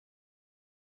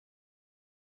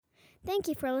Thank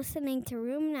you for listening to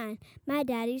Room 9, my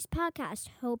daddy's podcast.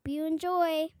 Hope you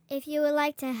enjoy. If you would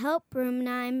like to help Room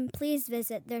 9, please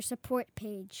visit their support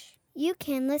page. You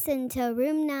can listen to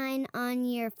Room 9 on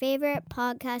your favorite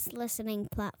podcast listening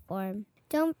platform.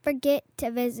 Don't forget to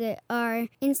visit our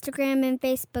Instagram and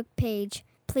Facebook page.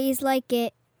 Please like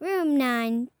it. Room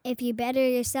 9. If you better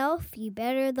yourself, you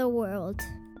better the world.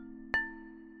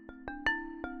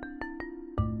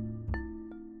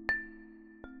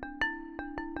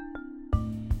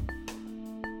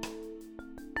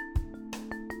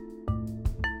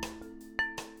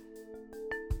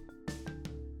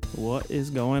 What is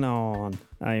going on?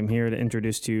 I am here to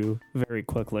introduce to you very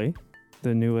quickly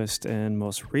the newest and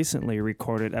most recently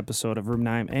recorded episode of Room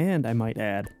 9, and I might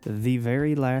add, the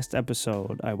very last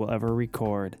episode I will ever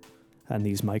record on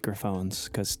these microphones,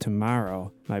 because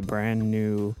tomorrow my brand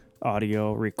new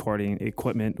audio recording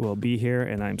equipment will be here,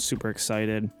 and I'm super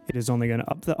excited. It is only going to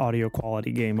up the audio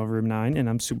quality game of Room 9, and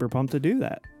I'm super pumped to do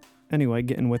that. Anyway,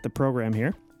 getting with the program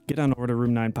here, get on over to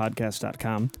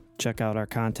room9podcast.com. Check out our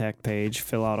contact page,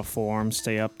 fill out a form,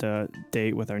 stay up to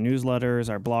date with our newsletters,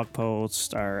 our blog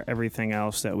posts, our everything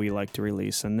else that we like to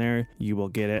release. And there you will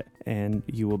get it, and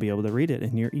you will be able to read it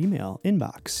in your email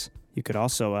inbox. You could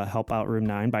also help out Room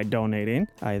 9 by donating,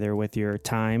 either with your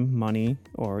time, money,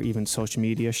 or even social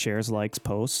media shares, likes,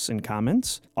 posts, and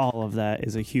comments. All of that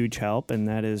is a huge help, and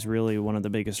that is really one of the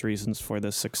biggest reasons for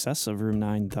the success of Room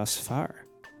 9 thus far.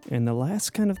 And the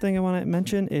last kind of thing I want to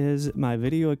mention is my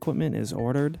video equipment is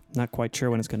ordered. Not quite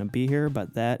sure when it's going to be here,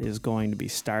 but that is going to be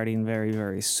starting very,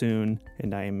 very soon.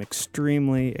 And I am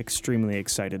extremely, extremely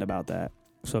excited about that.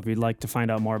 So if you'd like to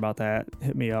find out more about that,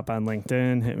 hit me up on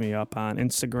LinkedIn, hit me up on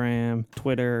Instagram,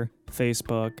 Twitter,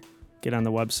 Facebook. Get on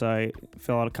the website,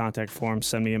 fill out a contact form,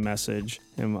 send me a message,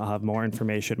 and I'll have more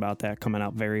information about that coming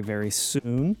out very, very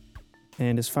soon.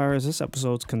 And as far as this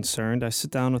episode's concerned, I sit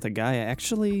down with a guy I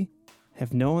actually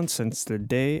have known since the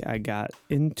day I got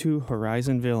into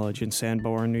Horizon Village in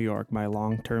Sanborn, New York, my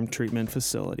long-term treatment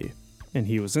facility. And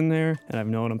he was in there, and I've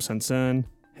known him since then.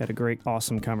 Had a great,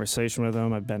 awesome conversation with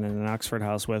him. I've been in an Oxford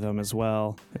house with him as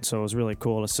well. And so it was really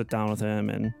cool to sit down with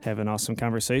him and have an awesome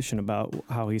conversation about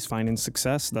how he's finding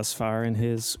success thus far in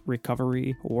his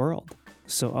recovery world.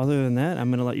 So other than that, I'm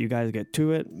going to let you guys get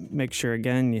to it. Make sure,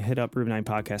 again, you hit up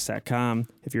room9podcast.com.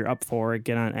 If you're up for it,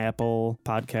 get on Apple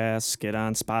Podcasts, get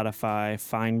on Spotify,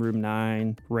 find Room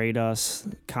 9, rate us,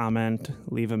 comment,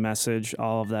 leave a message.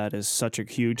 All of that is such a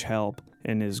huge help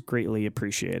and is greatly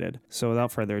appreciated. So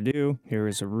without further ado, here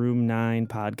is a Room 9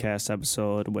 podcast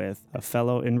episode with a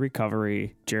fellow in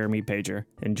recovery, Jeremy Pager.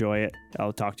 Enjoy it.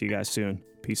 I'll talk to you guys soon.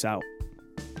 Peace out.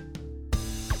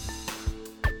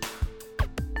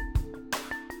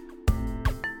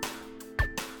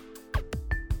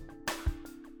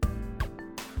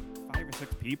 5 or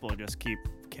 6 people just keep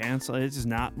canceling. It's just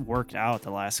not worked out the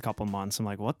last couple months. I'm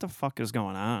like, what the fuck is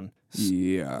going on?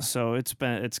 Yeah. So it's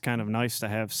kind of nice to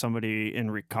have somebody in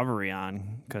recovery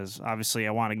on, because obviously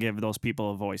I want to give those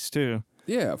people a voice too.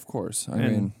 Yeah, of course. I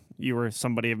And mean, you were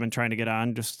somebody I've been trying to get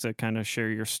on just to kind of share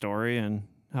your story and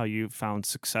how you found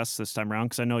success this time around,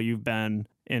 because I know you've been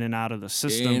in and out of the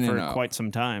system for quite some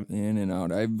time. In and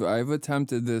out. I've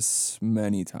attempted this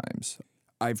many times.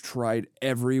 I've tried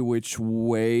every which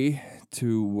way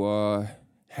to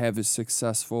have a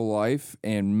successful life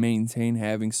and maintain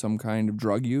having some kind of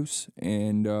drug use.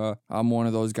 And I'm one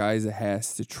of those guys that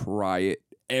has to try it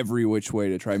every which way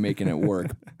to try making it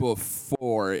work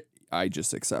before I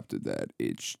just accepted that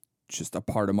it's just a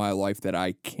part of my life that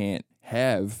I can't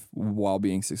have while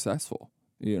being successful,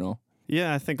 you know?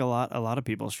 Yeah, I think a lot of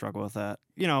people struggle with that.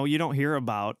 You know, you don't hear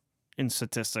about in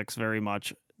statistics very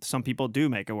much. Some people do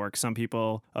make it work. Some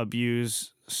people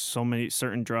abuse so many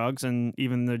certain drugs, and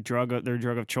even their drug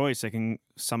of choice, they can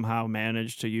somehow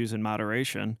manage to use in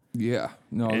moderation. Yeah.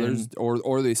 No, there's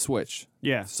or they switch.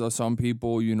 Yeah. So some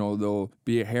people, you know, they'll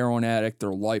be a heroin addict,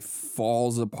 their life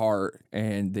falls apart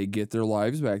and they get their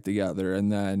lives back together.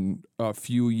 And then a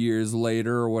few years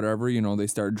later or whatever, you know, they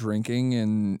start drinking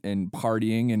and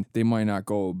partying, and they might not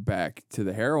go back to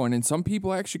the heroin. And some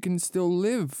people actually can still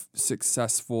live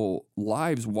successful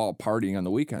lives while partying on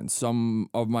the weekends. Some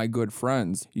of my good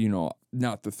friends, you know,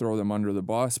 not to throw them under the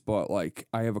bus, but like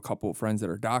I have a couple of friends that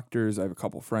are doctors. I have a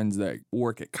couple of friends that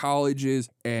work at colleges,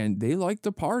 and they like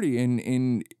to party,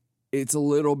 and it's a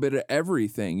little bit of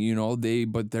everything, you know,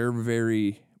 but they're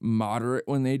very moderate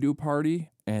when they do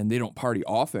party, and they don't party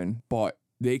often, but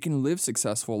they can live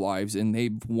successful lives. And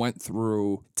they went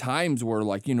through times where,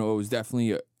 like, you know, it was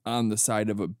definitely on the side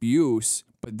of abuse,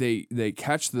 but they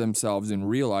catch themselves and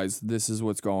realize this is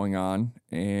what's going on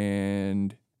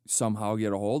and somehow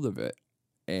get a hold of it.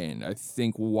 And I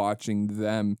think watching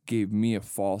them gave me a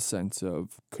false sense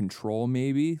of control,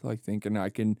 maybe, like thinking I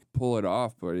can pull it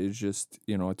off. But it's just,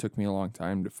 it took me a long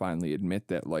time to finally admit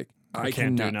that, like, I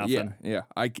can't do nothing. Yeah.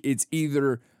 It's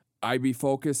either I be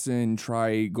focused and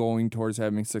try going towards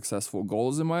having successful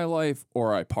goals in my life,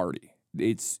 or I party.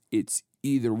 It's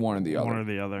either one or the other. One or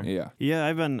the other. Yeah. Yeah,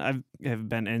 I've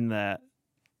been in that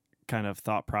kind of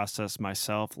thought process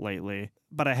myself lately.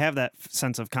 But I have that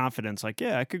sense of confidence, like,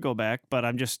 yeah, I could go back, but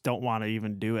I just don't want to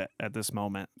even do it at this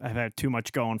moment. I've had too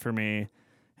much going for me,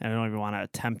 and I don't even want to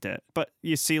attempt it. But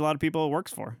you see a lot of people it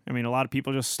works for. I mean, a lot of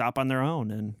people just stop on their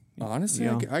own. And honestly,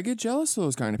 I get jealous of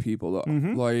those kind of people, though.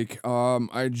 Mm-hmm. Like,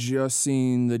 I just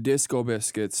seen the Disco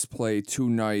Biscuits play 2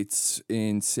 nights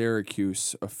in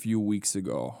Syracuse a few weeks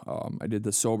ago. I did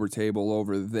the sober table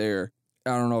over there.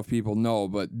 I don't know if people know,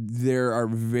 but there are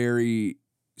very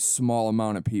small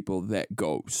amount of people that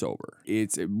go sober.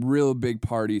 It's a real big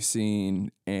party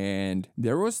scene, and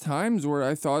there was times where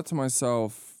I thought to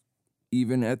myself,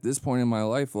 even at this point in my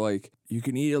life, like, you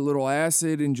can eat a little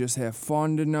acid and just have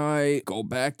fun tonight, go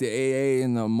back to AA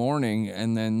in the morning,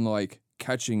 and then, like,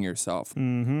 catching yourself.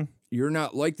 Mm-hmm. You're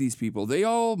not like these people.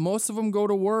 Most of them go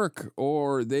to work,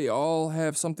 or they all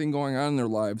have something going on in their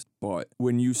lives. But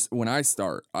when I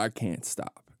start, I can't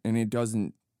stop, and it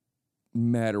doesn't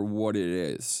matter what it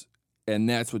is. And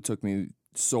that's what took me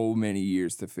so many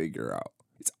years to figure out.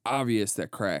 It's obvious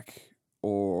that crack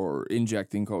or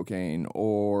injecting cocaine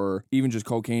or even just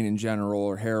cocaine in general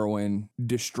or heroin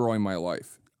destroy my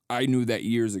life. I knew that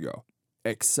years ago.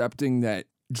 Accepting that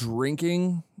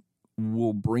drinking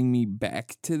will bring me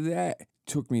back to that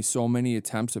took me so many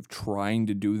attempts of trying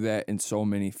to do that and so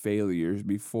many failures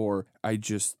before I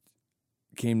just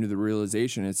came to the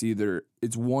realization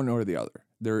it's one or the other.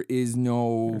 There is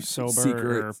no sober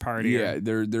secret or party. Yeah,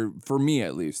 there for me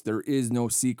at least, there is no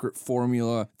secret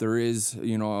formula. There is,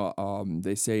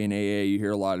 they say in AA, you hear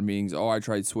a lot of meetings, I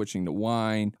tried switching to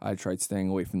wine. I tried staying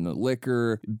away from the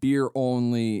liquor, beer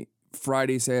only,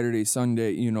 Friday, Saturday,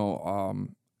 Sunday,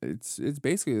 it's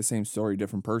basically the same story,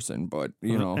 different person, but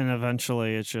and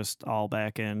eventually it's just all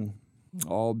back in.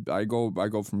 I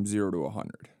go from 0 to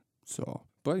 100. So,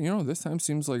 but this time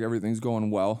seems like everything's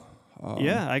going well.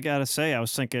 Yeah, I gotta say, I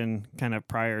was thinking kind of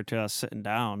prior to us sitting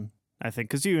down, I think,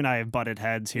 because you and I have butted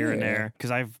heads here and there,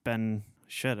 because I've been,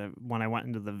 when I went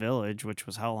into the Village, which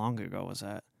was how long ago was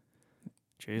that?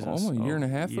 Jesus. A year and a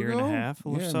half ago? Year and a half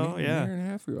or so, yeah. A year and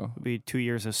a half ago. It'll be 2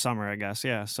 years this summer, I guess,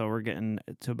 yeah. So we're getting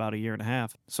to about a year and a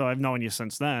half. So I've known you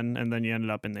since then, and then you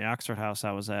ended up in the Oxford house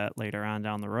I was at later on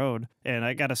down the road. And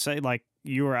I gotta say, like,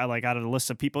 you were like out of the list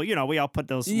of people, we all put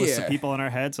those lists of people in our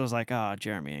heads. I was like,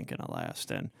 Jeremy ain't gonna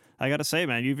last. And I gotta say,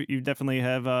 man, you definitely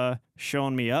have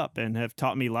shown me up and have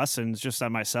taught me lessons just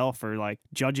on myself for like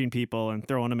judging people and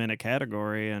throwing them in a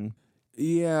category. And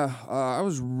I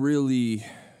was really,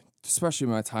 especially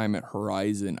my time at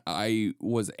Horizon, I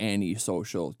was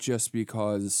antisocial just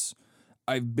because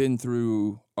I've been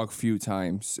through a few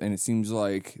times, and it seems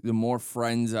like the more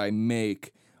friends I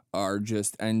make are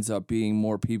just ends up being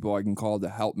more people I can call to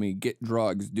help me get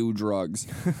drugs, do drugs,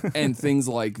 and things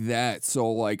like that. So,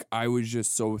 like, I was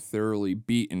just so thoroughly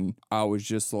beaten. I was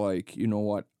just like, you know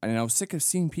what? And I was sick of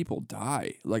seeing people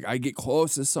die. Like, I get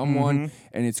close to someone,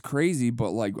 and it's crazy,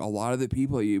 but, like, a lot of the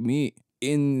people you meet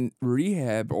in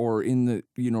rehab or in the,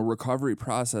 recovery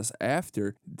process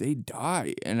after, they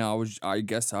die. And I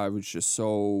guess I was just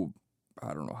so,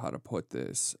 I don't know how to put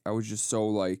this. I was just so,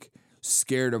 like,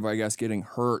 scared of, I guess, getting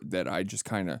hurt that I just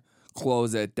kind of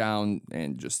closed that down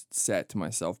and just sat to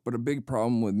myself. But a big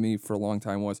problem with me for a long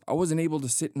time was I wasn't able to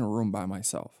sit in a room by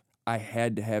myself. I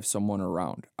had to have someone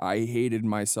around. I hated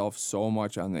myself so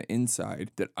much on the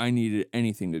inside that I needed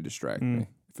anything to distract me.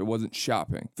 If it wasn't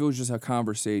shopping, if it was just a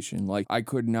conversation, like I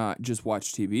could not just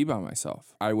watch TV by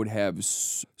myself. I would have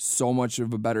so much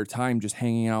of a better time just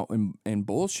hanging out and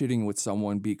bullshitting with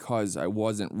someone because I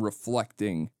wasn't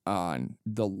reflecting on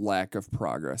the lack of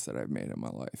progress that I've made in my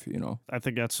life, I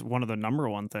think that's one of the number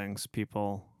one things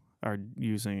people are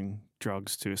using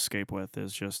drugs to escape with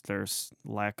is just their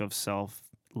lack of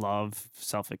self-love,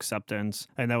 self-acceptance.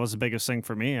 And that was the biggest thing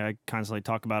for me. I constantly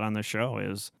talk about on the show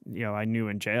is, I knew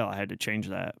in jail I had to change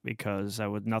that because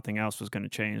nothing else was going to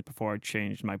change before I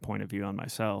changed my point of view on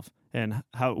myself. And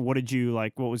what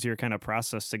was your kind of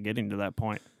process to getting to that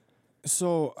point?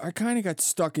 So I kind of got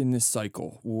stuck in this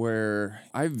cycle where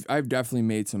I've definitely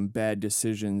made some bad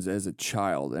decisions as a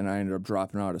child, and I ended up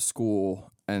dropping out of school.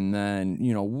 And then,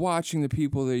 watching the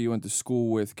people that you went to school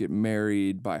with get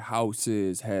married, buy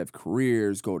houses, have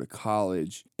careers, go to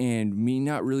college, and me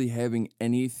not really having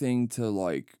anything to,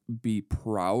 like, be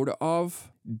proud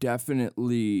of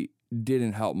definitely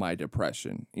didn't help my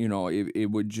depression. You know,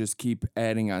 it would just keep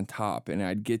adding on top. And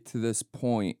I'd get to this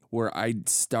point where I'd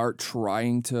start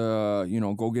trying to, you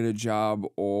know, go get a job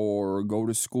or go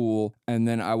to school, and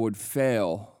then I would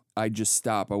fail. I'd just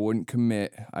stop. I wouldn't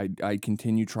commit. I'd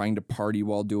continue trying to party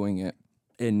while doing it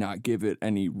and not give it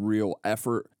any real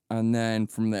effort. And then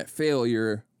from that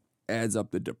failure adds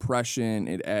up the depression.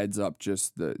 It adds up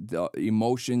just the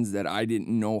emotions that I didn't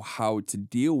know how to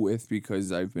deal with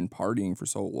because I've been partying for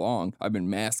so long. I've been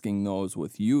masking those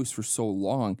with use for so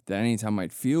long that anytime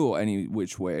I'd feel any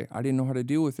which way, I didn't know how to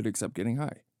deal with it except getting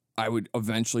high. I would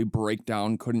eventually break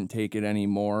down, couldn't take it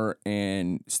anymore,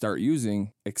 and start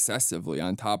using excessively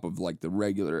on top of like the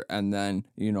regular. And then,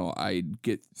 you know, I'd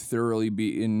get thoroughly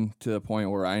beaten to the point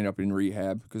where I end up in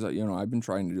rehab because, you know, I've been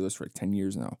trying to do this for like 10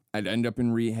 years now. I'd end up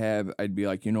in rehab. I'd be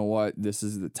like, you know what, this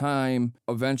is the time.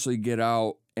 Eventually get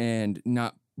out and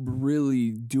not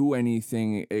really do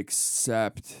anything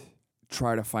except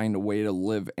try to find a way to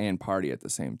live and party at the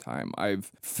same time.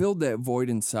 I've filled that void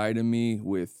inside of me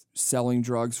with selling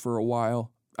drugs for a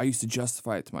while. I used to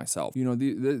justify it to myself. You know,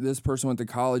 this person went to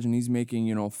college and he's making,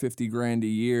 you know, 50 grand a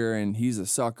year and he's a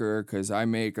sucker because I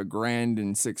make $1 grand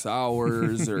in 6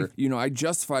 hours. Or, you know, I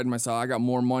justified myself. I got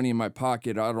more money in my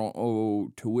pocket. I don't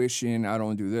owe tuition. I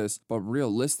don't do this. But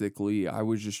realistically, I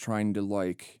was just trying to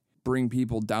like bring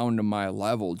people down to my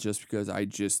level just because I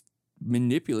just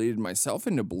manipulated myself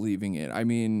into believing it. I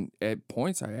mean, at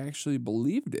points, I actually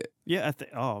believed it. Yeah, I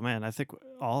think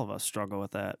all of us struggle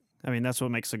with that. I mean, that's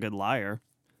what makes a good liar.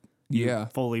 You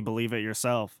fully believe it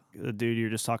yourself. The dude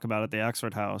you just talked about at the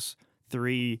Oxford House,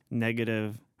 3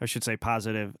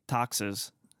 positive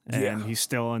toxes, and he's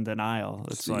still in denial.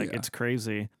 It's it's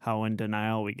crazy how in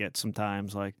denial we get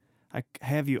sometimes. Like, I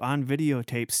have you on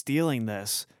videotape stealing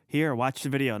this. Here, watch the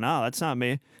video. No, that's not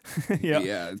me.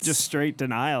 Just straight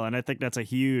denial. And I think that's a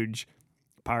huge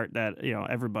part that, you know,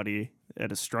 everybody that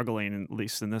is struggling, at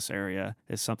least in this area,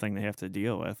 is something they have to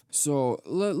deal with. So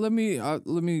let me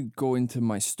go into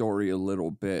my story a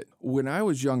little bit. When I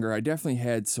was younger, I definitely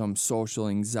had some social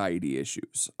anxiety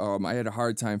issues. I had a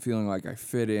hard time feeling like I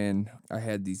fit in. I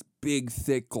had these big,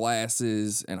 thick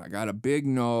glasses, and I got a big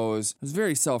nose. I was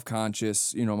very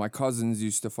self-conscious. You know, my cousins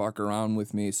used to fuck around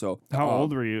with me. So how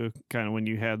old were you kind of when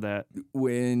you had that?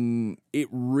 When it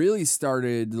really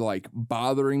started, like,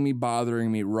 bothering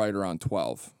me right around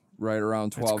 12. Right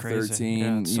around 12,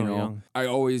 13, you know, young. I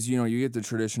always, you know, you get the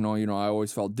traditional, you know, I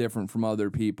always felt different from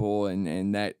other people,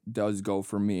 and that does go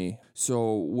for me.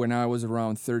 So when I was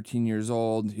around 13 years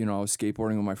old, you know, I was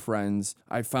skateboarding with my friends.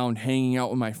 I found hanging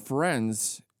out with my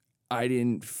friends, I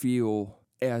didn't feel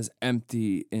as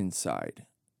empty inside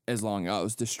as long as I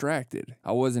was distracted.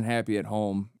 I wasn't happy at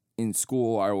home. In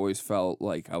school, I always felt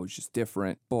like I was just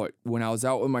different. But when I was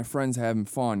out with my friends having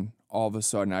fun, all of a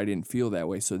sudden I didn't feel that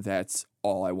way. So that's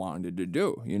all I wanted to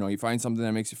do. You know, you find something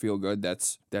that makes you feel good,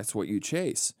 that's what you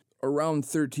chase. Around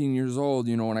 13 years old,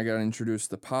 you know, when I got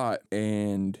introduced to pot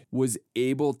and was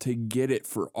able to get it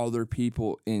for other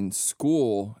people in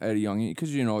school at a young age,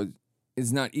 because, you know,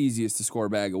 it's not easiest to score a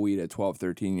bag of weed at 12,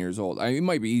 13 years old. I mean, it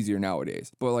might be easier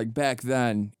nowadays, but like back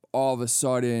then, all of a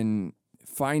sudden,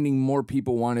 finding more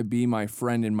people want to be my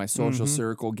friend in my social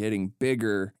circle, getting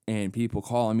bigger, and people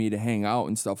calling me to hang out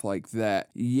and stuff like that.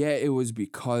 Yeah, it was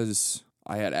because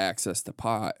I had access to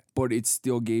pot, but it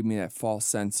still gave me that false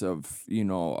sense of, you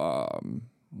know,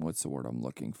 what's the word I'm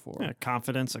looking for? Yeah,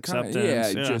 confidence, acceptance.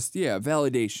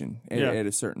 Validation at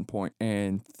a certain point.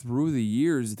 And through the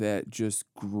years, that just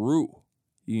grew.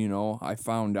 You know, I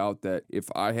found out that if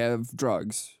I have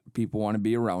drugs, people want to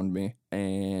be around me,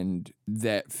 and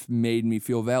that made me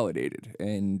feel validated.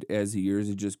 And as the years,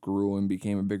 it just grew and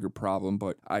became a bigger problem.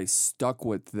 But I stuck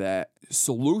with that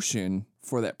solution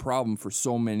for that problem for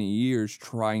so many years,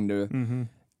 trying to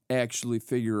actually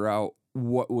figure out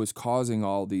what was causing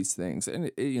all these things.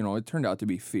 And it turned out to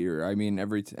be fear. I mean,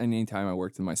 anytime I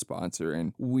worked with my sponsor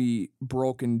and we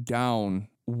broken down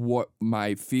what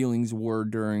my feelings were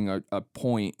during a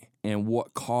point and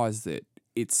what caused it,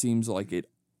 it seems like it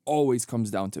always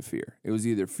comes down to fear. It was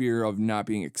either fear of not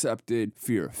being accepted,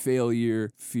 fear of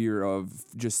failure, fear of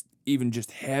just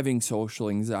having social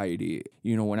anxiety.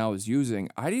 You know, when I was using,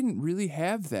 I didn't really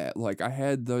have that. Like, I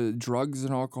had the drugs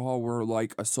and alcohol were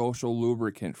like a social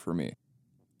lubricant for me.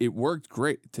 It worked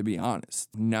great, to be honest.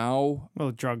 Now,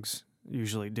 well, drugs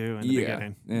usually do in the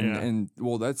beginning. And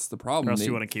well, that's the problem. Or else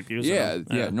you want to keep using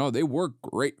them. No, they work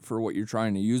great for what you're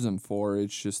trying to use them for.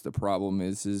 It's just the problem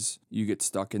is you get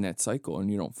stuck in that cycle and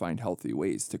you don't find healthy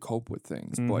ways to cope with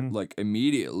things. But like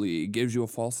immediately, it gives you a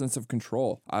false sense of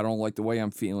control. I don't like the way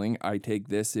I'm feeling. I take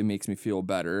this, it makes me feel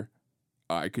better.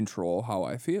 I control how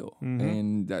I feel.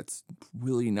 And that's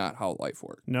really not how life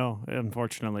works. No,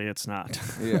 unfortunately, it's not.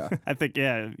 Yeah. I think,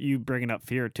 you bringing up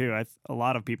fear, too. A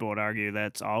lot of people would argue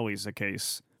that's always the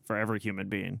case for every human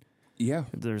being. Yeah.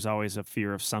 There's always a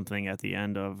fear of something at the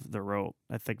end of the rope.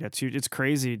 I think that's huge. It's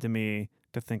crazy to me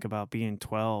to think about being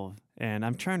 12. And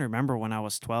I'm trying to remember when I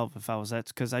was 12, if I was that,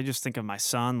 because I just think of my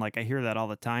son. Like, I hear that all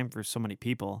the time for so many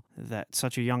people, that at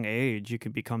such a young age, you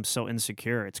can become so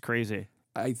insecure. It's crazy.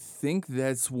 I think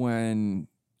that's when,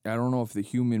 I don't know if the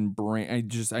human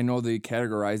brain, I know they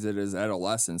categorize it as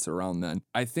adolescence around then.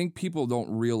 I think people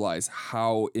don't realize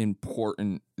how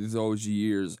important those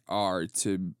years are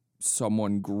to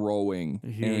someone growing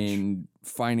and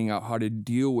finding out how to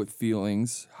deal with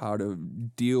feelings, how to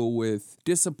deal with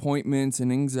disappointments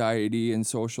and anxiety and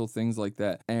social things like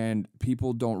that. And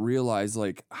people don't realize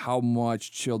like how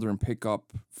much children pick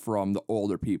up from the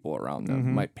older people around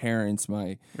them. My parents,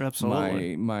 my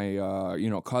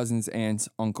cousins, aunts,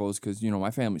 uncles, because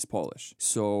my family's Polish.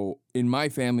 So in my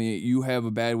family, you have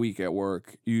a bad week at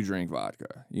work, you drink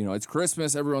vodka. It's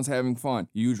Christmas, everyone's having fun,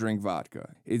 you drink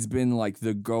vodka. It's been like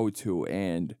the go-to.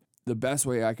 And the best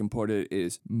way I can put it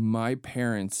is my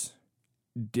parents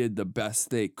did the best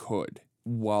they could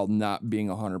while not being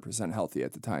 100% healthy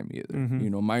at the time either.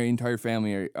 My entire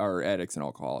family are addicts and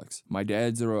alcoholics. My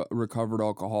dad's a recovered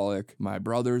alcoholic. My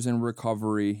brother's in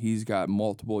recovery. He's got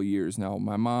multiple years now.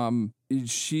 My mom,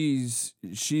 she's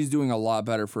doing a lot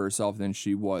better for herself than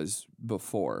she was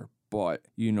before. But,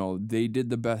 they did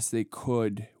the best they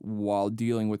could while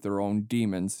dealing with their own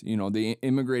demons. They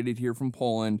immigrated here from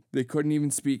Poland. They couldn't even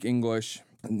speak English.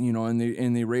 And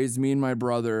they raised me and my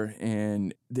brother,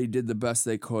 and they did the best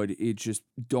they could. It just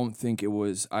don't think it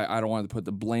was, I don't want to put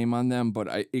the blame on them,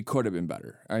 but it could have been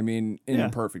better. I mean, in a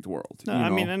perfect world. No,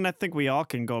 and I think we all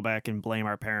can go back and blame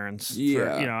our parents.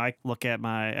 Yeah. I look at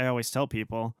I always tell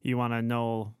people, you want to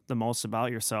know the most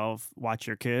about yourself, watch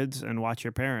your kids and watch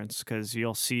your parents, because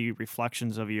you'll see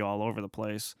reflections of you all over the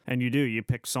place. And you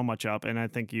pick so much up. And I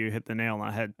think you hit the nail on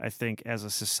the head. I think as a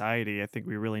society, I think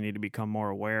we really need to become more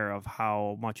aware of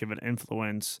how much of an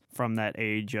influence from that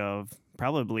age of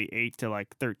probably 8 to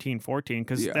like 13, 14,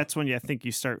 because that's when I think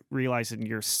you start realizing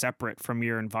you're separate from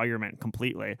your environment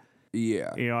completely.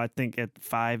 Yeah. I think at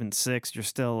 5 and 6, you're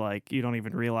still like, you don't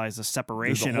even realize the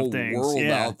separation There's a of things. World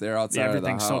out there outside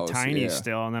everything's of the house. so tiny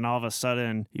still. And then all of a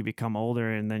sudden you become older,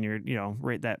 and then you're,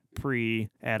 right that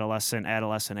adolescent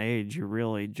age, you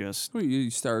really just. Well, you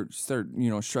start,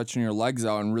 stretching your legs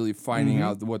out and really finding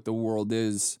out what the world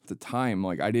is at the time.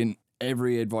 Like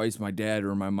every advice my dad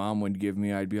or my mom would give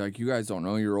me, I'd be like, you guys don't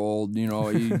know, you're old,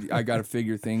 I got to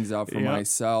figure things out for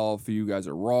myself. You guys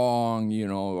are wrong,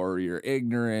 or you're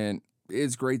ignorant.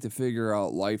 It's great to figure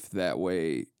out life that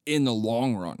way in the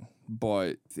long run.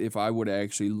 But if I would have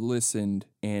actually listened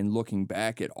and looking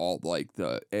back at all, like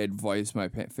the advice my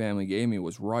family gave me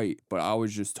was right, but I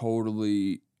was just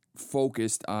totally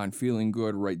focused on feeling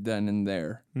good right then and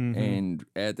there. And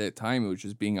at that time, it was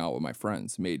just being out with my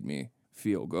friends made me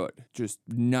feel good. Just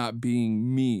not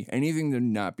being me, anything to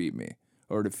not be me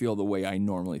or to feel the way I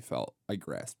normally felt, I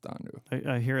grasped onto.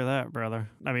 I hear that, brother.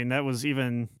 I mean, that was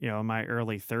even, my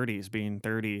early 30s, being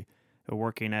 30,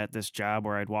 working at this job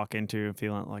where I'd walk into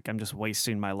feeling like I'm just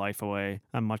wasting my life away.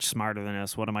 I'm much smarter than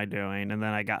this. What am I doing? And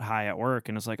then I got high at work,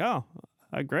 and it's like, oh,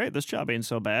 great, this job ain't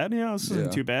so bad. This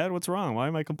isn't too bad. What's wrong? Why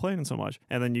am I complaining so much?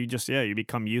 And then you just, you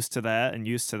become used to that.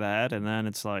 And then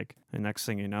it's like, the next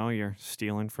thing you know, you're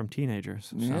stealing from teenagers.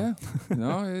 So. Yeah,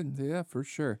 no, for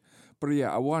sure. But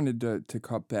I wanted to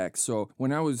cut back. So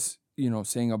when I was,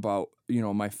 saying about,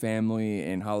 my family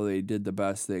and how they did the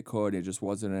best they could, it just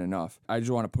wasn't enough. I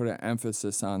just want to put an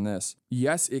emphasis on this.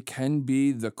 Yes, it can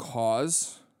be the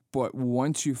cause, but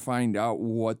once you find out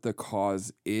what the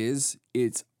cause is,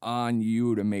 it's on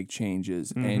you to make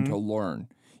changes and to learn.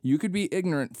 You could be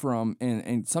ignorant from,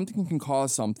 and something can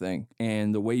cause something,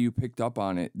 and the way you picked up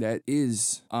on it, that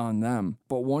is on them.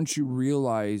 But once you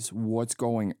realize what's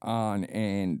going on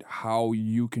and how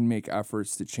you can make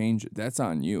efforts to change it, that's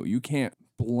on you. You can't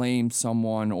blame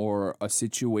someone or a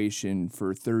situation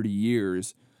for 30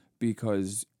 years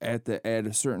because at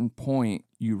a certain point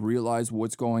you realize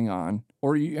what's going on,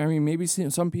 or maybe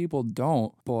some people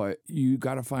don't, but you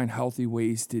got to find healthy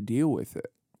ways to deal with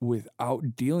it.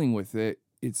 Without dealing with it,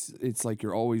 it's like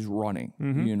you're always running,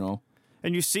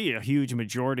 And you see a huge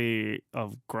majority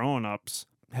of grown-ups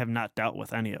have not dealt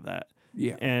with any of that.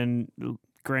 Yeah. And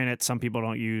granted, some people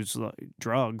don't use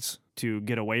drugs to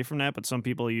get away from that, but some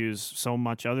people use so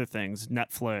much other things,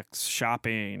 Netflix,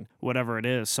 shopping, whatever it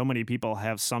is. So many people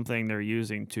have something they're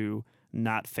using to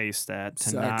not face that, to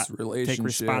Sex, not take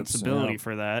relationships, responsibility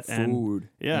for that. food,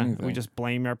 And we anything. just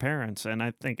blame our parents. And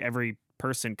I think every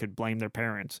person could blame their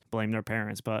parents.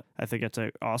 But I think it's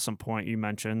an awesome point you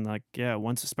mentioned. Like, yeah,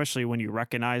 once, especially when you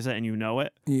recognize it and you know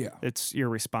it, Yeah. it's your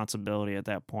responsibility at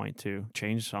that point to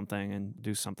change something and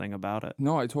do something about it.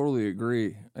 No, I totally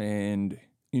agree. And,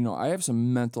 I have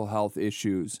some mental health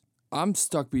issues. I'm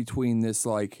stuck between this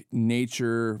like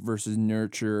nature versus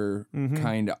nurture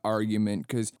kind of argument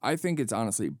because I think it's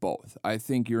honestly both. I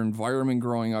think your environment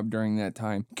growing up during that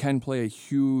time can play a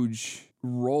huge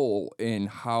role in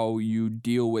how you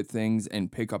deal with things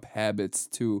and pick up habits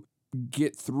to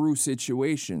get through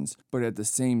situations. But at the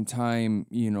same time,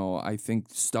 I think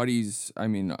studies,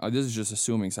 this is just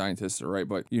assuming scientists are right,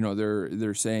 but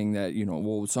they're saying that,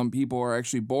 well, some people are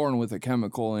actually born with a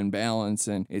chemical imbalance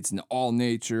and it's all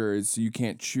nature. You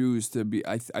can't choose to be.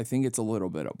 I think it's a little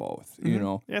bit of both,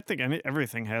 Yeah, I think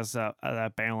everything has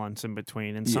that balance in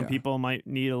between, and some people might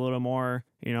need a little more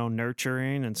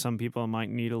nurturing, and some people might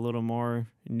need a little more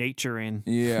naturing.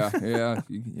 Yeah.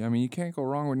 You can't go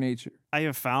wrong with nature. I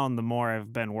have found the more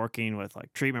I've been working with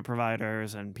like treatment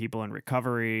providers and people in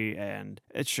recovery, and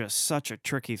it's just such a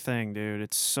tricky thing, dude.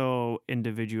 It's so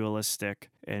individualistic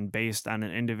and based on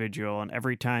an individual. And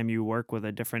every time you work with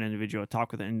a different individual,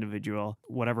 talk with an individual,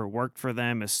 whatever worked for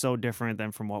them is so different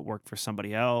than from what worked for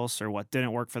somebody else, or what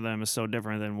didn't work for them is so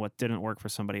different than what didn't work for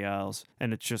somebody else.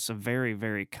 And it's just a very,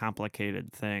 very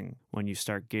complicated thing when you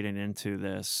start getting into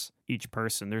this. Each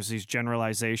person, there's these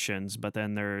generalizations, but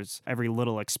then there's every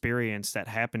little experience that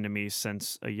happened to me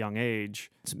since a young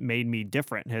age. It's made me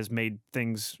different, has made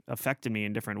things affected me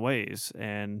in different ways.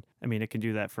 And it can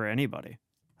do that for anybody.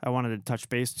 I wanted to touch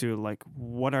base too, like,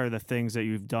 what are the things that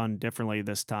you've done differently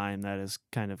this time that has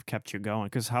kind of kept you going?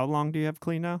 Because how long do you have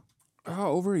clean now?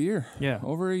 Over a year. Yeah.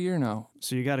 Over a year now.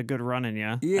 So you got a good run in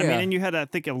you. Yeah. And you had, I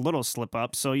think, a little slip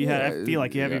up. So I feel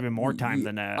like you have even more time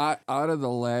than that. Out of the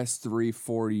last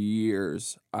 3-4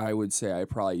 years, I would say I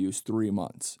probably used 3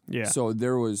 months. Yeah. So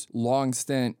there was long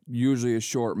stint, usually a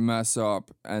short mess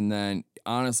up. And then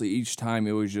honestly, each time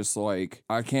it was just like,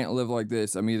 I can't live like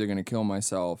this. I'm either going to kill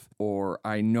myself or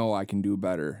I know I can do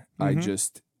better. I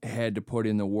just had to put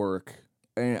in the work.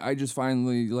 And I just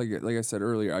finally, like I said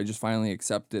earlier, I just finally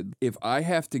accepted if I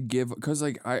have to give, because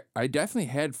like I definitely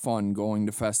had fun going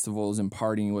to festivals and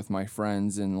partying with my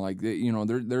friends and like,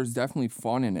 there's definitely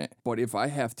fun in it. But if I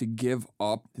have to give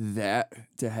up that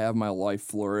to have my life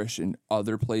flourish in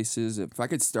other places, if I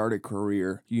could start a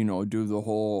career, do the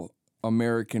whole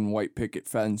American white picket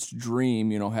fence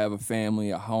dream, have a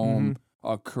family, a home,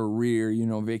 a career,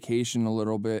 vacation a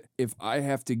little bit. If I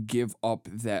have to give up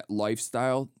that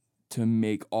lifestyle to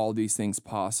make all these things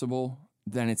possible,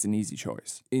 then it's an easy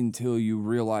choice. Until you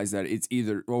realize that it's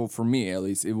either, well, for me at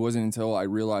least, it wasn't until I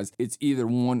realized it's either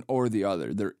one or the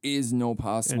other. There is no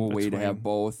possible way to have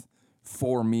both.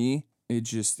 For me,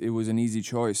 it was an easy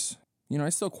choice. I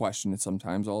still question it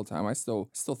sometimes, all the time. I still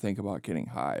think about getting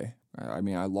high. I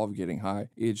love getting high.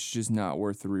 It's just not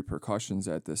worth the repercussions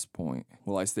at this point.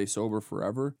 Will I stay sober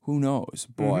forever? Who knows?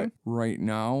 But right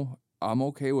now, I'm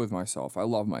okay with myself. I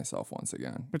love myself once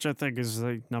again. Which I think is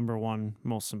the number one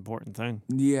most important thing.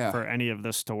 Yeah. For any of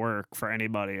this to work, for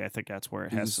anybody, I think that's where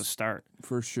it has to start.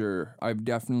 For sure. I've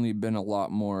definitely been a lot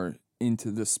more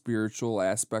into the spiritual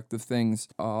aspect of things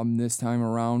this time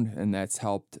around, and that's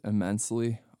helped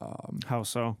immensely. How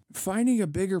so? Finding a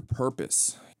bigger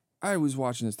purpose. I was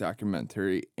watching this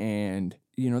documentary and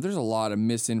there's a lot of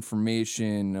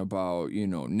misinformation about,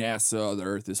 NASA, the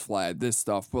earth is flat, this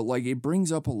stuff, but like it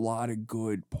brings up a lot of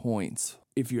good points.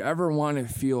 If you ever want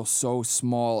to feel so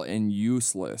small and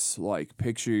useless, like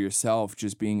picture yourself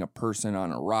just being a person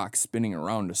on a rock spinning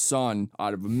around the sun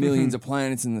out of millions of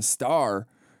planets in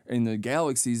the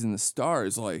galaxies and the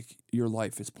stars, like your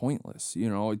life is pointless,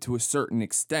 to a certain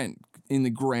extent in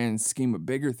the grand scheme of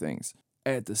bigger things.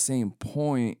 At the same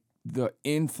point, the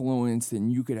influence that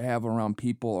you could have around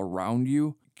people around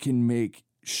you can make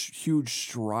huge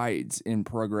strides in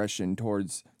progression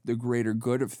towards the greater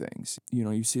good of things.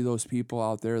 You see those people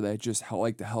out there that just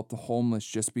like to help the homeless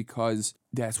just because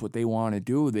that's what they want to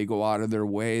do. They go out of their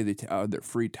way, out of their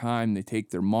free time, they take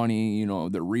their money,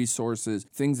 their resources,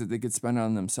 things that they could spend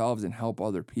on themselves and help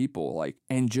other people.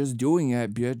 And just doing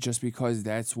it just because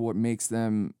that's what makes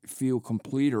them feel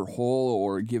complete or whole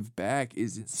or give back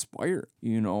is inspiring,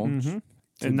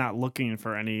 And not looking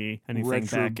for anything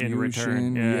back in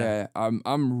return. Yeah.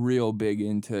 I'm real big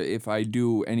into, if I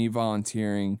do any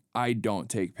volunteering, I don't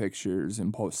take pictures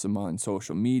and post them on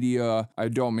social media. I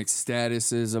don't make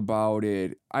statuses about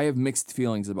it. I have mixed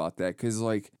feelings about that because,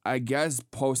 I guess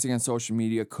posting on social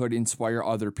media could inspire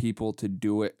other people to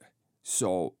do it.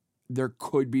 So there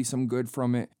could be some good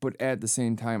from it, but at the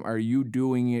same time, are you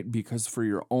doing it because for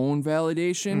your own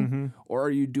validation, or are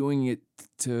you doing it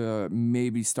to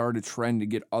maybe start a trend to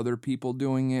get other people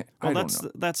doing it? Well, I don't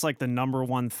know. that's like the number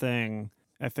one thing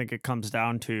I think it comes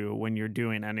down to when you're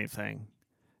doing anything.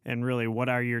 And really, what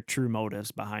are your true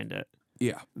motives behind it?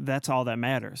 Yeah. That's all that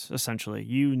matters, essentially.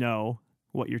 You know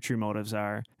what your true motives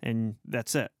are, and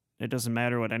that's it. It doesn't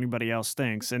matter what anybody else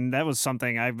thinks. And that was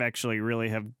something I've actually really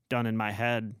have done in my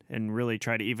head and really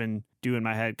try to even do in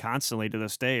my head constantly to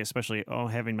this day, especially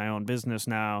having my own business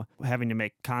now, having to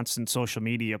make constant social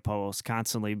media posts,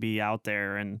 constantly be out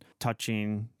there and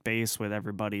touching base with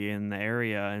everybody in the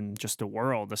area and just the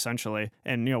world, essentially.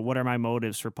 And, what are my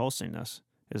motives for posting this?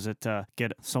 Is it to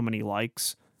get so many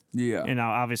likes? Yeah. And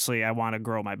now, obviously, I want to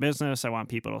grow my business. I want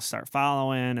people to start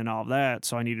following and all of that.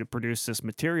 So I need to produce this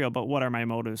material. But what are my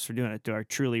motives for doing it? Do I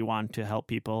truly want to help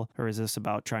people, or is this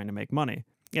about trying to make money?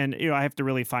 And, I have to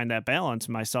really find that balance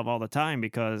myself all the time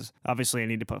because obviously I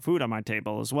need to put food on my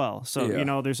table as well. So,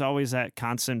 there's always that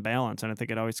constant balance. And I think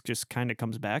it always just kind of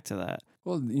comes back to that.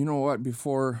 Well, you know what?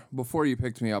 Before you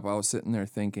picked me up, I was sitting there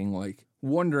thinking,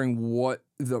 wondering what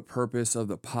the purpose of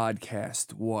the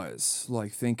podcast was.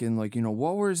 Thinking,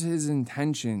 what was his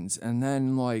intentions? And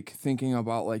then, thinking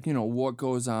about, what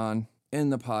goes on in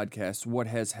the podcast, what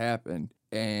has happened.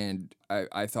 And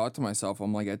I thought to myself,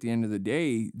 I'm at the end of the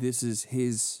day, this is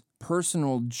his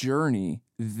personal journey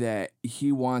that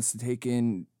he wants to take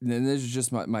in. And this is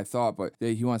just my thought, but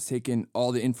that he wants to take in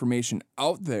all the information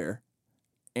out there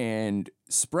and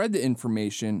spread the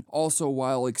information also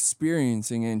while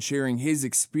experiencing and sharing his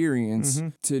experience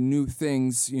to new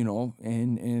things,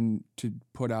 and to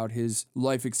put out his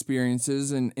life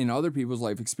experiences and other people's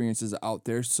life experiences out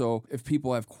there. So if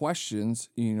people have questions,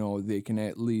 they can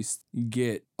at least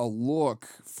get a look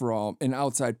from an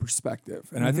outside perspective.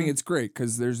 And I think it's great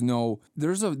because there's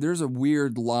a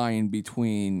weird line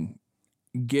between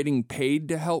getting paid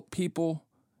to help people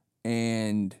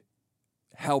and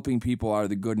helping people out of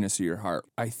the goodness of your heart.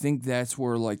 I think that's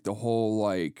where the whole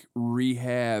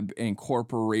rehab and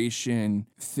corporation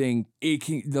thing,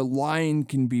 the line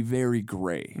can be very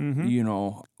gray.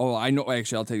 Oh, I know,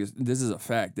 actually I'll take this is a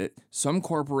fact that some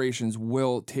corporations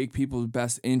will take people's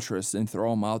best interests and throw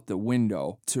them out the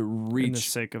window to reach, in the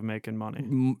sake of making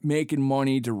money. Making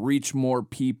money to reach more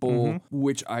people,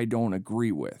 which I don't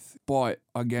agree with. But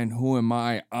again, who am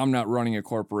I? I'm not running a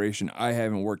corporation. I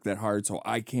haven't worked that hard, so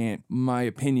I can't. My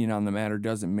opinion on the matter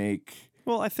doesn't make.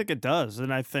 Well, I think it does.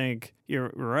 And I think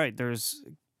you're right. There's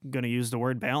going to use the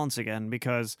word balance again,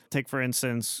 because take, for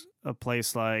instance, a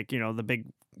place like, the big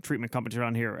treatment companies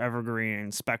around here,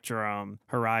 Evergreen, Spectrum,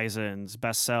 Horizons,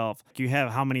 Best Self. You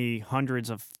have how many hundreds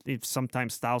of,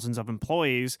 sometimes thousands of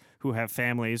employees who have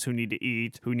families who need to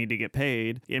eat, who need to get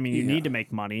paid. I mean, you need to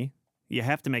make money. You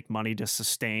have to make money to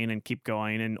sustain and keep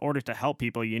going. In order to help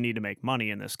people, you need to make money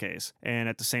in this case. And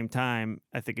at the same time,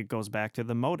 I think it goes back to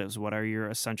the motives. What are your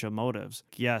essential motives?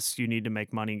 Yes, you need to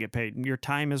make money and get paid. Your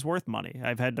time is worth money.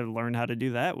 I've had to learn how to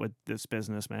do that with this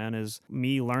business, man, is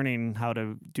me learning how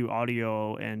to do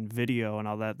audio and video and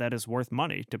all that. That is worth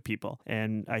money to people.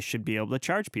 And I should be able to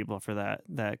charge people for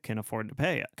that can afford to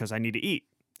pay it because I need to eat.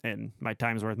 And my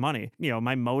time's worth money.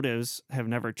 My motives have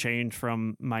never changed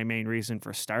from my main reason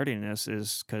for starting this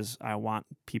is because I want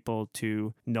people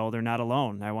to know they're not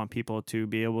alone. I want people to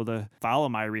be able to follow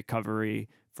my recovery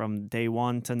from day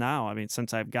one to now. I mean,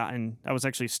 since I was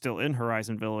actually still in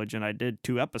Horizon Village and I did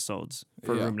 2 episodes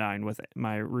for Room 9 with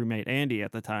my roommate Andy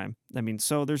at the time. I mean,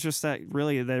 so there's just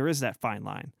there is that fine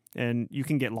line and you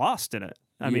can get lost in it.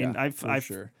 I mean,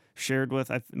 I've shared with,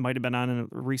 I might have been on a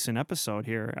recent episode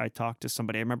here. I talked to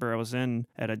somebody. I remember I was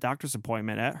at a doctor's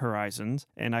appointment at Horizons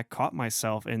and I caught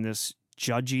myself in this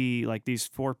judgy, these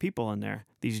 4 people in there,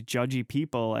 these judgy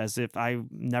people as if I've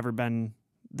never been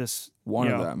this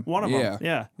one of them.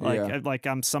 Yeah. Like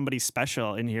I'm somebody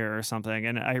special in here or something.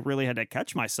 And I really had to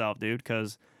catch myself, dude,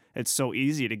 because it's so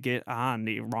easy to get on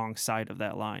the wrong side of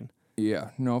that line. Yeah,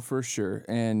 no, for sure.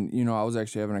 And, I was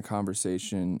actually having a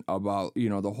conversation about,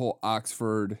 the whole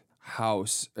Oxford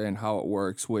House and how it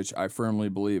works, which I firmly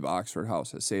believe Oxford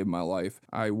House has saved my life.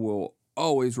 I will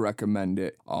always recommend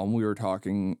it. We were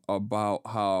talking about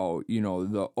how,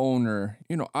 the owner,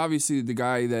 obviously the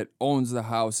guy that owns the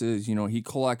houses, he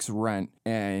collects rent,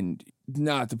 and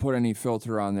not to put any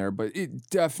filter on there, but it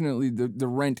definitely, the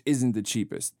rent isn't the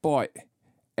cheapest. But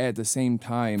at the same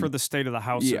time, for the state of the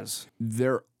houses,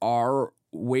 there are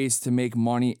ways to make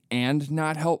money and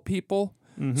not help people.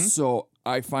 So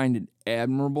I find it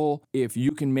admirable if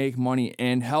you can make money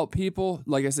and help people.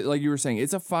 Like I said, like you were saying,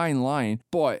 it's a fine line,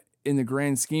 but in the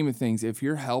grand scheme of things, if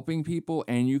you're helping people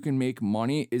and you can make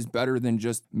money, is better than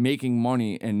just making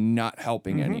money and not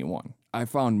helping anyone. I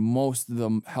found most of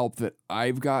the help that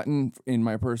I've gotten in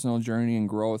my personal journey and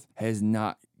growth has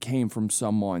not came from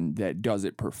someone that does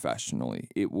it professionally.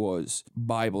 It was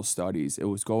Bible studies. It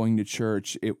was going to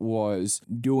church. It was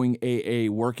doing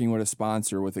AA, working with a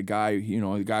sponsor with a guy,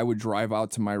 the guy would drive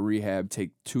out to my rehab, take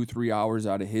 2-3 hours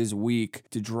out of his week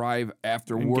to drive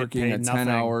after And working a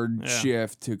 10-hour Yeah.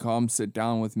 shift to come sit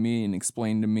down with me and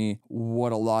explain to me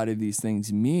what a lot of these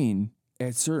things mean.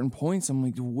 At certain points, I'm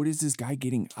like, what is this guy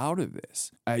getting out of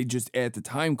this? I just, at the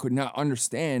time, could not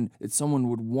understand that someone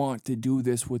would want to do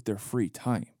this with their free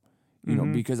time,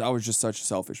 because I was just such a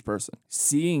selfish person.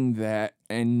 Seeing that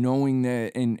and knowing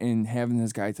that and having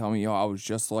this guy tell me, I was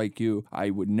just like you. I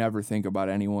would never think about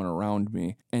anyone around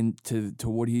me. And to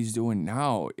what he's doing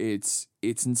now, it's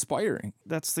inspiring.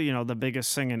 That's the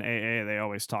biggest thing in AA they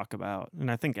always talk about.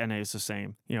 And I think NA is the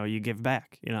same. You give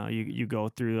back. You go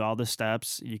through all the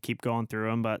steps, you keep going through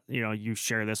them, but you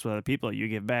share this with other people, you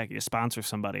give back, you sponsor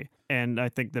somebody. And I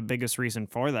think the biggest reason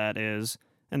for that is,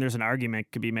 and there's an argument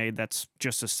could be made that's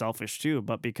just as selfish too,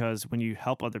 but because when you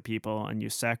help other people and you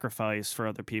sacrifice for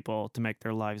other people to make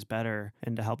their lives better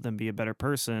and to help them be a better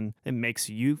person, it makes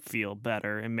you feel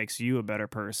better. It makes you a better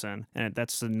person. And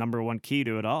that's the number one key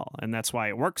to it all. And that's why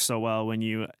it works so well when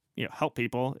you help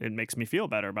people. It makes me feel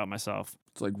better about myself.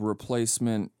 It's like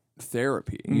replacement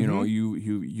therapy.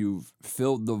 You've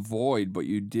filled the void, but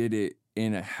you did it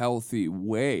in a healthy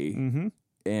way. Mm-hmm.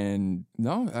 And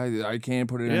no, I can't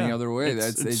put it any other way.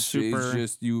 It's It's super...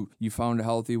 just you found a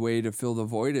healthy way to fill the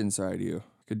void inside you.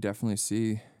 Could definitely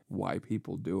see why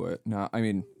people do it.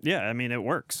 It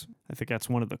works. I think that's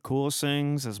one of the coolest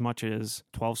things. As much as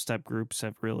 12-step groups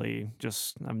have really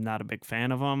I'm not a big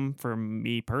fan of them. For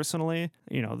me personally,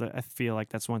 I feel like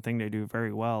that's one thing they do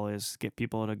very well is get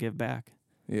people to give back.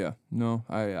 Yeah, no,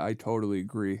 I totally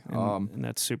agree. And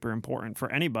that's super important for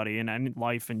anybody in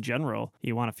life in general.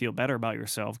 You want to feel better about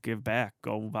yourself, give back,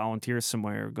 go volunteer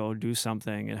somewhere, go do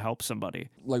something and help somebody.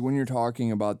 Like when you're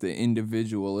talking about the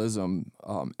individualism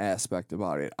aspect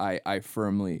about it, I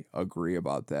firmly agree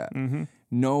about that. Mm-hmm.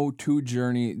 No, two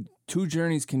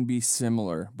journeys can be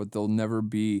similar, but they'll never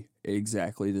be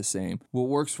exactly the same. What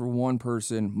works for one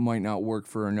person might not work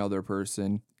for another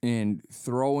person. And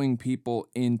throwing people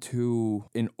into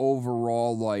an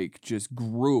overall just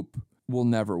group will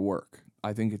never work.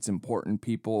 I think it's important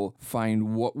people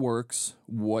find what works,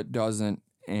 what doesn't,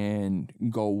 and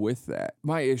go with that.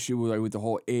 My issue with the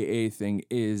whole AA thing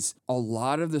is a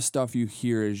lot of the stuff you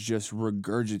hear is just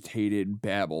regurgitated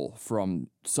babble from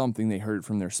something they heard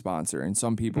from their sponsor. And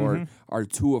some people are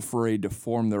too afraid to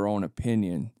form their own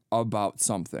opinion about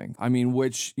something. I mean,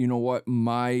 which,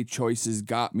 my choices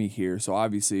got me here. So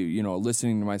obviously,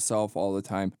 listening to myself all the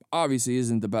time obviously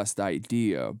isn't the best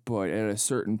idea. But at a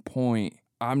certain point,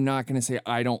 I'm not going to say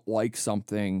I don't like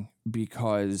something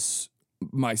because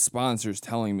my sponsor's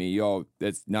telling me,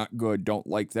 that's not good, don't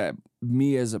like that.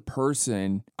 Me as a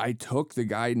person, I took the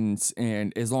guidance,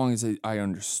 and as long as I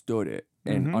understood it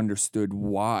and understood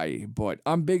why. But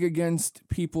I'm big against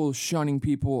people shunning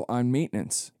people on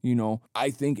maintenance. I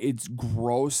think it's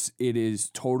gross. It is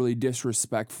totally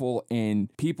disrespectful. And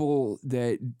people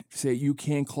that say you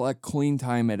can't collect clean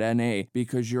time at NA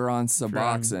because you're on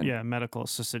Suboxone. Yeah, medical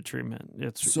assisted treatment.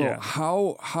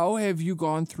 How have you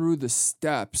gone through the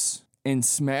steps and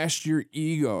smashed your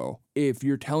ego if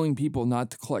you're telling people not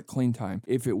to collect clean time?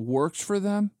 If it works for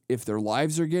them, if their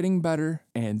lives are getting better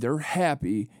and they're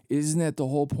happy, isn't that the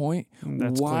whole point?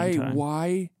 That's clean time.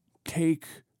 Why take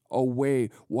away?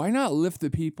 Why not lift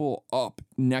the people up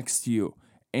next to you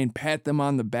and pat them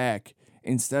on the back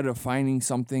instead of finding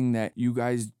something that you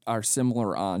guys are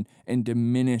similar on and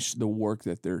diminish the work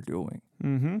that they're doing?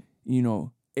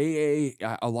 AA,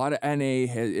 a lot of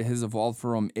NA has evolved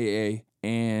from AA.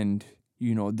 And,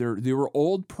 there were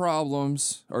old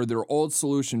problems, or their old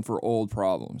solution for old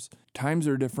problems. Times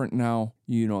are different now.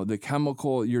 The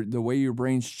chemical, the way your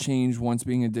brains change once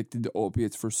being addicted to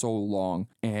opiates for so long,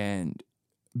 and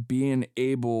being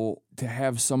able to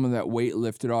have some of that weight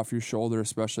lifted off your shoulder,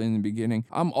 especially in the beginning,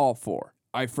 I'm all for.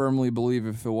 I firmly believe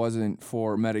if it wasn't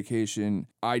for medication,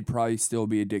 I'd probably still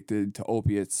be addicted to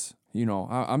opiates.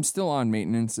 I'm still on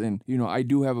maintenance, and, I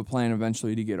do have a plan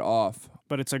eventually to get off.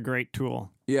 But it's a great tool.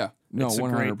 Yeah, no, it's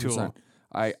 100%. A great tool.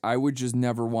 I would just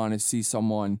never want to see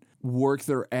someone work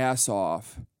their ass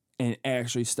off and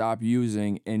actually stop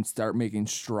using and start making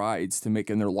strides to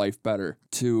making their life better,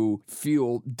 to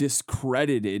feel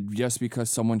discredited just because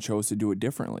someone chose to do it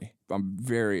differently. I'm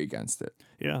very against it.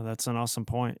 Yeah, that's an awesome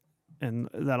point. And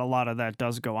that a lot of that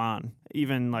does go on.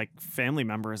 even like family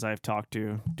members I've talked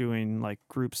to doing like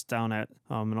groups down at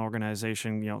an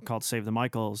organization, called Save the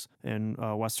Michaels in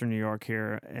Western New York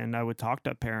here. And I would talk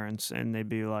to parents and they'd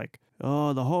be like,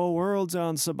 oh, the whole world's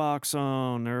on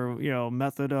Suboxone or,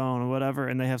 methadone or whatever.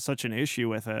 And they have such an issue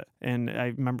with it. And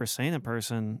I remember saying to a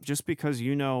person, just because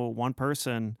you know one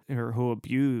person who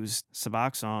abused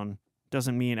Suboxone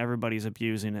doesn't mean everybody's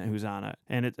abusing it who's on it.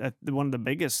 And one of the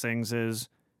biggest things is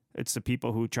it's the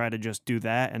people who try to just do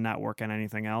that and not work on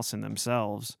anything else in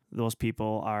themselves. Those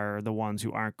people are the ones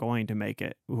who aren't going to make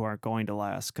it, who aren't going to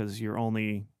last, because you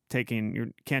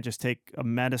can't just take a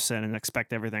medicine and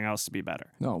expect everything else to be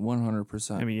better. No,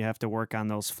 100%. I mean, you have to work on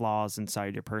those flaws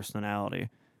inside your personality.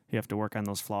 You have to work on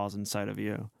those flaws inside of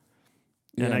you.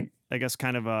 Yeah. And I guess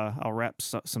kind of I'll wrap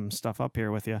some stuff up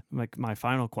here with you. Like my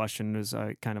final question is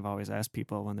I kind of always ask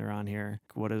people when they're on here,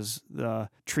 what does the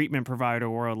treatment provider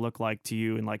world look like to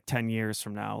you in like 10 years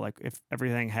from now? Like if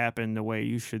everything happened the way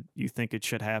you think it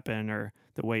should happen or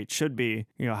the way it should be,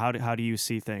 how do you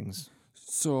see things?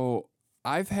 So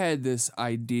I've had this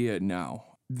idea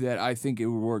now that I think it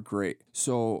would work great.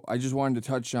 So I just wanted to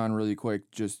touch on really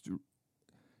quick, just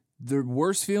the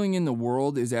worst feeling in the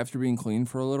world is after being clean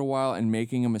for a little while and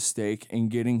making a mistake and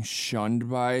getting shunned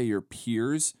by your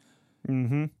peers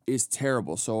is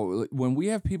terrible. So when we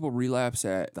have people relapse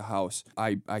at the house,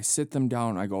 I sit them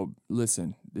down. I go,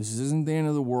 listen, this isn't the end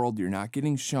of the world. You're not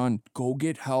getting shunned. Go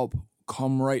get help.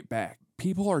 Come right back.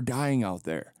 People are dying out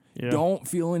there. Yeah. Don't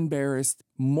feel embarrassed.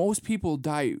 Most people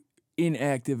die in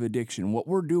active addiction. What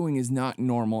we're doing is not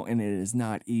normal and it is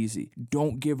not easy.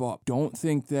 Don't give up. Don't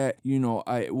think that,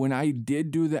 when I did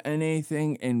do the NA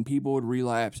thing and people would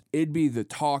relapse, it'd be the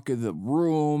talk of the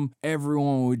room.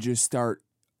 Everyone would just start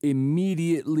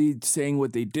immediately saying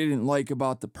what they didn't like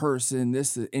about the person.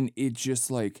 And it's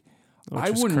just like, I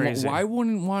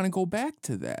wouldn't want to go back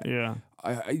to that. Yeah.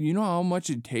 You know how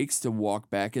much it takes to walk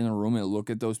back in the room and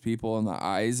look at those people in the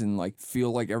eyes and like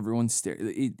feel like everyone's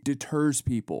it deters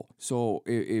people. So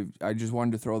if I just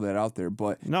wanted to throw that out there,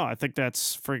 but no, I think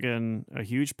that's friggin' a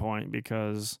huge point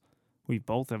because we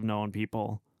both have known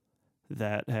people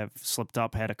that have slipped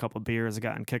up, had a couple beers,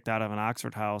 gotten kicked out of an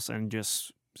Oxford house, and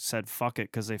just said fuck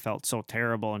it because they felt so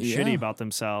terrible and shitty about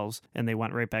themselves, and they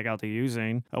went right back out to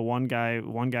using. One guy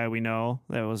we know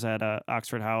that was at a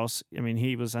Oxford house, I mean,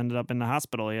 he ended up in the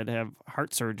hospital. He had to have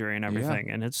heart surgery and everything,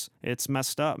 and it's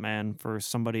messed up, man, for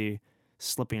somebody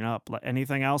slipping up. Like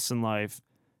anything else in life,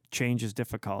 change is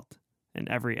difficult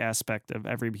in every aspect of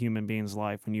every human being's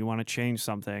life. When you want to change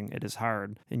something, it is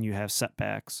hard, and you have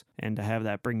setbacks, and to have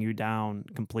that bring you down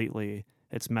completely,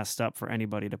 it's messed up for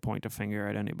anybody to point a finger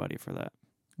at anybody for that.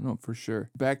 No, for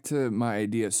sure. Back to my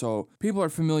idea. So people are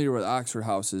familiar with Oxford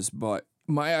houses, but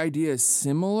my idea is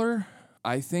similar.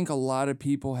 I think a lot of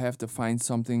people have to find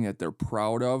something that they're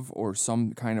proud of or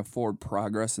some kind of forward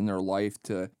progress in their life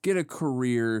to get a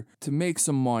career, to make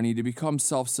some money, to become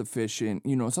self-sufficient,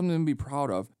 something to be proud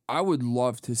of. I would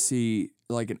love to see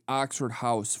like an Oxford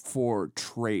house for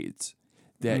trades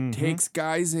that takes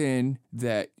guys in,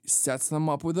 that sets them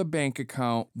up with a bank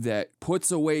account, that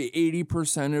puts away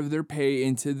 80% of their pay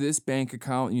into this bank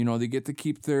account. They get to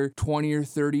keep their 20 or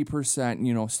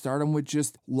 30%, start them with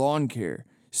just lawn care.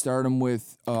 Start them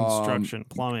with construction,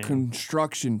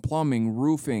 plumbing,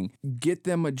 roofing. Get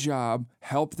them a job,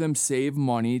 help them save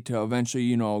money to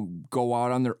eventually, go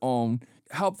out on their own.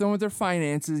 Help them with their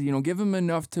finances, give them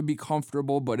enough to be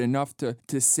comfortable, but enough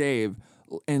to save.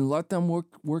 And let them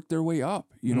work their way up,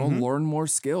 learn more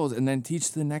skills and then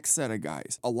teach the next set of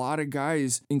guys. A lot of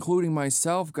guys, including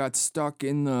myself, got stuck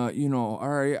in the, all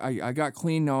right, I got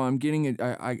clean now. I'm getting it.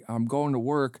 I'm going to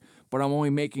work, but I'm only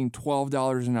making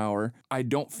 $12 an hour. I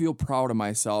don't feel proud of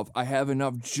myself. I have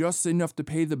just enough to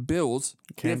pay the bills.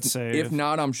 Can't save. If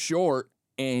not, I'm short.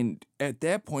 And at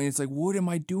that point, it's like, what am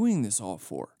I doing this all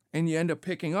for? And you end up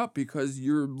picking up because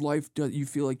your life you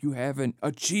feel like you haven't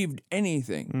achieved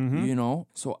anything,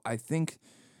 So I think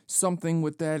something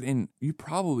with that, and you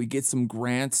probably get some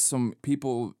grants, some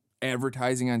people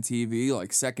advertising on TV,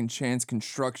 like Second Chance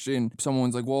Construction.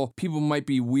 Someone's like, well, people might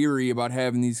be weary about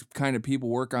having these kind of people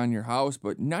work on your house,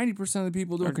 but 90% of the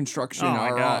people doing construction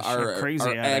are crazy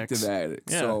active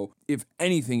addicts. Yeah. So if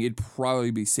anything, it'd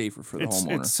probably be safer for the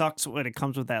homeowner. It sucks when it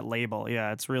comes with that label.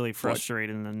 Yeah, it's really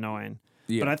frustrating and annoying.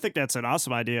 Yeah. But I think that's an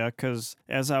awesome idea because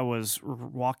as I was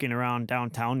walking around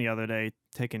downtown the other day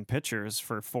taking pictures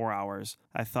for 4 hours,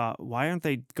 I thought, why aren't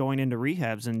they going into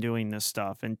rehabs and doing this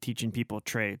stuff and teaching people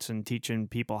traits and teaching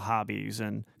people hobbies?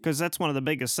 And because that's one of the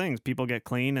biggest things. People get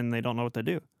clean and they don't know what to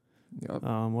do. Yep.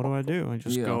 What do? I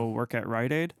just go work at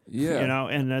Rite Aid? Yeah.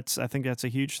 And I think that's a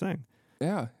huge thing.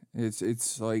 Yeah.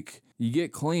 It's like, you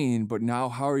get clean, but now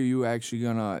how are you actually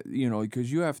gonna,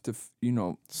 because you have to,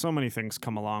 So many things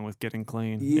come along with getting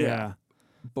clean. Yeah.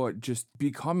 But just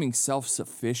becoming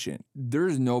self-sufficient.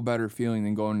 There's no better feeling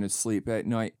than going to sleep at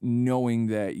night knowing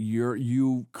that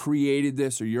you created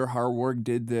this or your hard work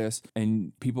did this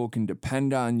and people can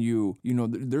depend on you.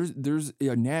 There's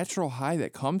a natural high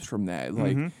that comes from that.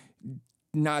 Like,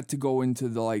 not to go into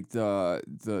the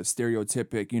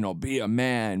stereotypic, be a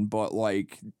man, but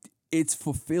like, it's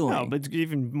fulfilling. No, but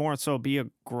even more so, be a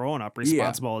grown-up,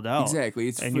 responsible adult. Exactly.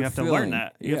 It's and fulfilling. you have to learn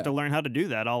that. You have to learn how to do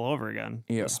that all over again.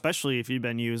 Yeah. Especially if you've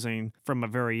been using from a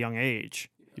very young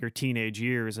age, your teenage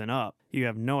years and up. You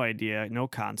have no idea, no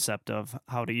concept of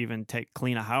how to even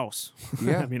clean a house.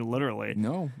 Yeah. I mean, literally.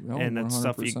 No, and that's 100%.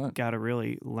 stuff you got to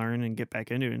really learn and get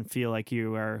back into and feel like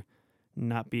you are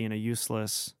not being a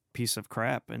useless piece of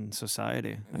crap in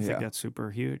society. I think that's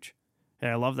super huge.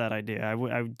 Yeah, I love that idea.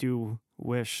 I do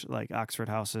wish like Oxford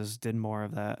houses did more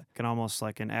of that. Can almost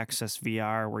like an access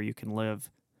VR where you can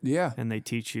live. Yeah. And they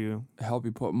teach you. Help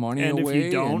you put money and away. If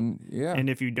you don't,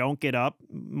 and if you don't get up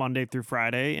Monday through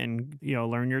Friday and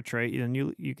learn your trade, then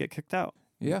you get kicked out.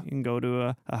 Yeah. You can go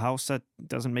to a house that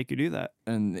doesn't make you do that.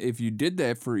 And if you did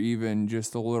that for even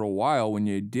just a little while, when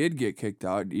you did get kicked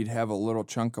out, you'd have a little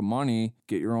chunk of money,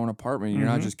 get your own apartment. You're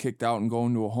not just kicked out and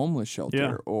going to a homeless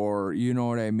shelter or, you know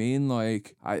what I mean?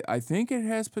 Like, I think it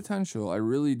has potential. I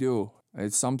really do.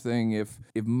 It's something if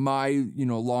my,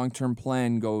 long-term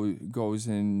plan goes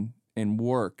in and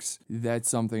works, that's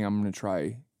something I'm going to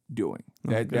try doing.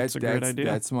 That's a great idea.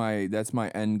 That's my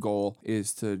end goal,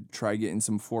 is to try getting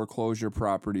some foreclosure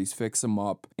properties, fix them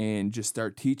up, and just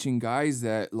start teaching guys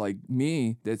that like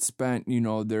me that spent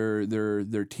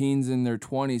their teens and their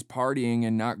 20s partying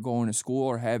and not going to school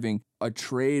or having a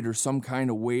trade or some kind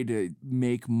of way to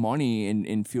make money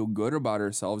and feel good about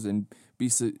ourselves and be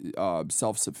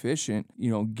self-sufficient.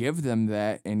 Give them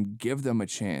that and give them a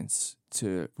chance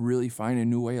to really find a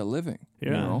new way of living.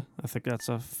 Yeah, I think that's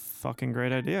a fucking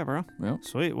great idea, bro. Yeah.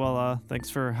 Sweet. Well, thanks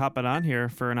for hopping on here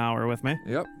for an hour with me.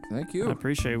 Yep. Thank you. I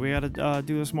appreciate it. We got to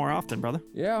do this more often, brother.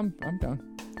 Yeah, I'm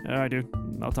down. All right, dude.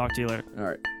 I'll talk to you later. All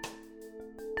right.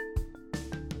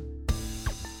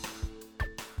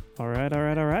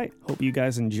 All right. Hope you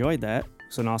guys enjoyed that.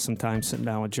 It was an awesome time sitting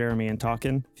down with Jeremy and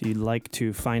talking. If you'd like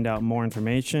to find out more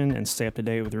information and stay up to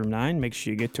date with Room 9, make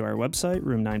sure you get to our website,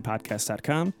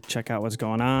 room9podcast.com. Check out what's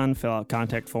going on, fill out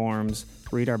contact forms,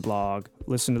 read our blog,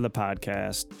 listen to the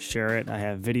podcast, share it. I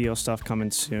have video stuff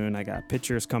coming soon. I got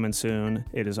pictures coming soon.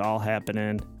 It is all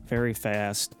happening very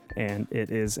fast, and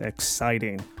it is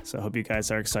exciting. So I hope you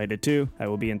guys are excited too. I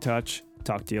will be in touch.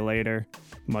 Talk to you later.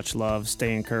 Much love.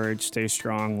 Stay encouraged. Stay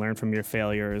strong. Learn from your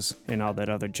failures and all that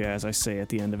other jazz I say at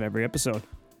the end of every episode.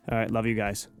 All right. Love you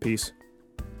guys. Peace.